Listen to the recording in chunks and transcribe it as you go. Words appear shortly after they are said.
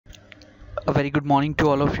A very good morning to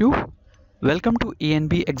all of you. Welcome to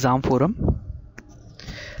ANB Exam Forum.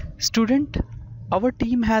 Student, our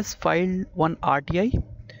team has filed one RTI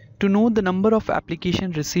to know the number of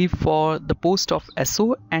applications received for the post of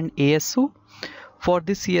SO and ASO for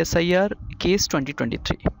the CSIR case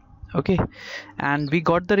 2023. Okay, and we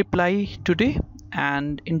got the reply today,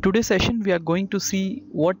 and in today's session we are going to see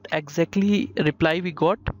what exactly reply we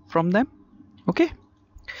got from them. Okay,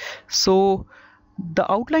 so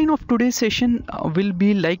the outline of today's session will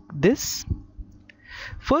be like this.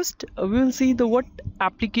 First, we will see what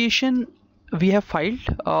application we have filed,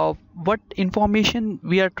 what information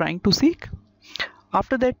we are trying to seek.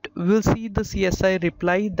 After that, we will see the CSI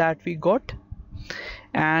reply that we got,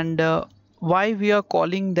 and why we are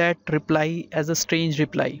calling that reply as a strange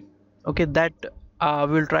reply. Okay, that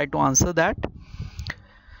we will try to answer that.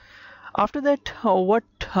 After that, what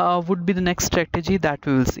would be the next strategy that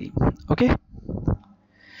we will see. Okay,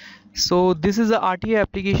 so this is the RTI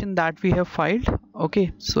application that we have filed.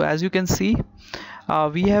 Okay, so as you can see,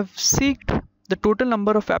 we have seeked the total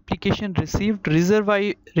number of applications received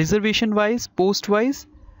reservation wise, post wise,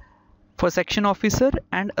 for section officer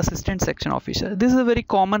and assistant section officer. This is a very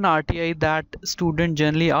common RTI that student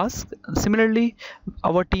generally ask. Similarly,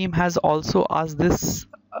 our team has also asked this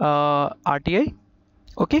RTI.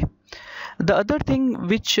 Okay, the other thing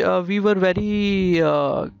which we were very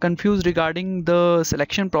confused regarding the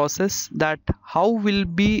selection process, that how will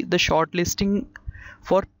be the shortlisting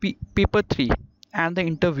for paper 3 and the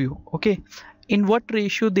interview. Okay, in what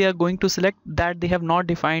ratio they are going to select, that they have not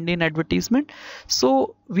defined in advertisement.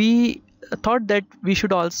 So we thought that we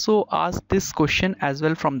should also ask this question as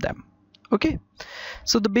well from them. Okay,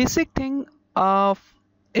 so the basic thing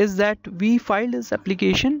is that we filed this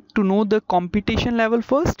application to know the competition level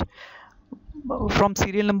first from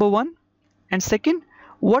serial number 1, and second,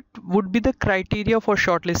 what would be the criteria for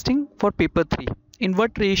shortlisting for paper 3, in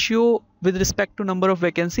what ratio with respect to number of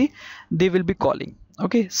vacancy they will be calling.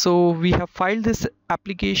 Okay, so we have filed this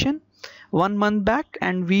application 1 month back,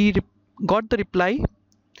 and we got the reply,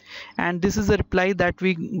 and this is the reply that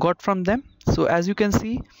we got from them. So as you can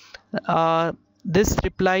see, this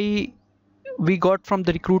reply we got from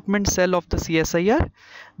the recruitment cell of the CSIR.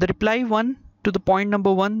 The reply 1 to the point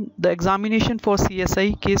number 1, the examination for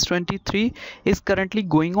CSI case 23 is currently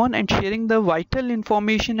going on, and sharing the vital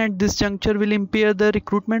information at this juncture will impair the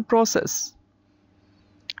recruitment process.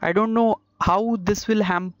 I don't know how this will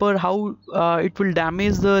hamper, how it will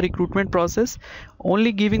damage the recruitment process.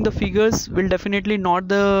 Only giving the figures will definitely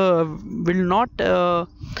not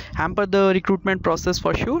hamper the recruitment process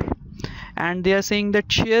for sure. And they are saying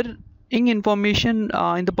that sharing information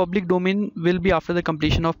in the public domain will be after the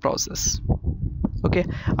completion of process. Okay,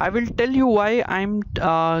 I will tell you why I'm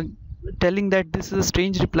telling that this is a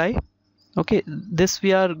strange reply. Okay, this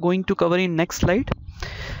we are going to cover in next slide.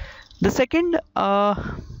 The second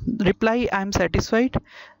reply, I am satisfied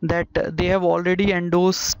that they have already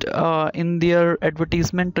endorsed in their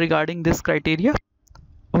advertisement regarding this criteria.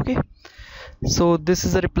 Okay, so this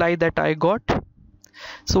is a reply that I got.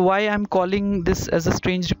 So why I'm calling this as a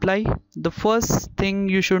strange reply? The first thing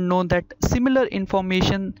you should know that similar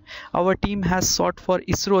information our team has sought for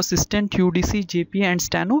ISRO assistant, UDC, JP and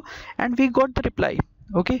Stano, and we got the reply.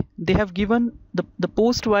 Okay, they have given the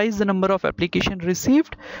post wise the number of applications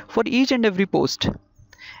received for each and every post,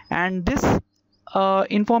 and this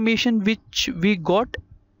information which we got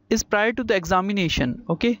is prior to the examination.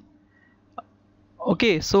 Okay,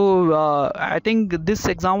 so I think this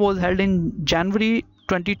exam was held in January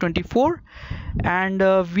 2024, and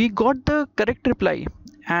we got the correct reply.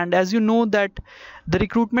 And as you know that the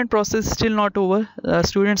recruitment process is still not over.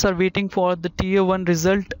 Students are waiting for the tier 1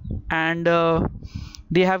 result, and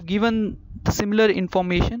they have given the similar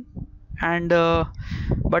information, and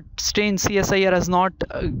but strange, CSIR has not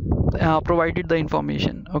provided the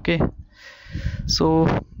information. Okay, so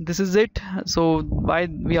this is it. So why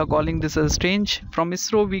we are calling this as strange? From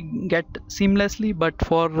ISRO we get seamlessly, but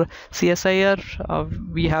for CSIR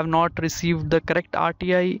we have not received the correct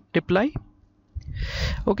RTI reply.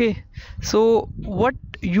 Okay, so what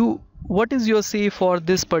is your say for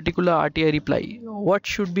this particular RTI reply? What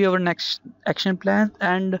should be our next action plan,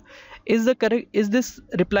 and is this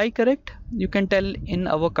reply correct? You can tell in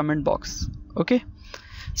our comment box. Okay,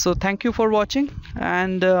 so thank you for watching,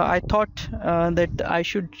 and I thought that I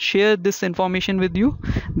should share this information with you.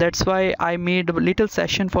 That's why I made a little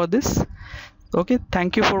session for this. Okay,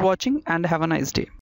 thank you for watching and have a nice day.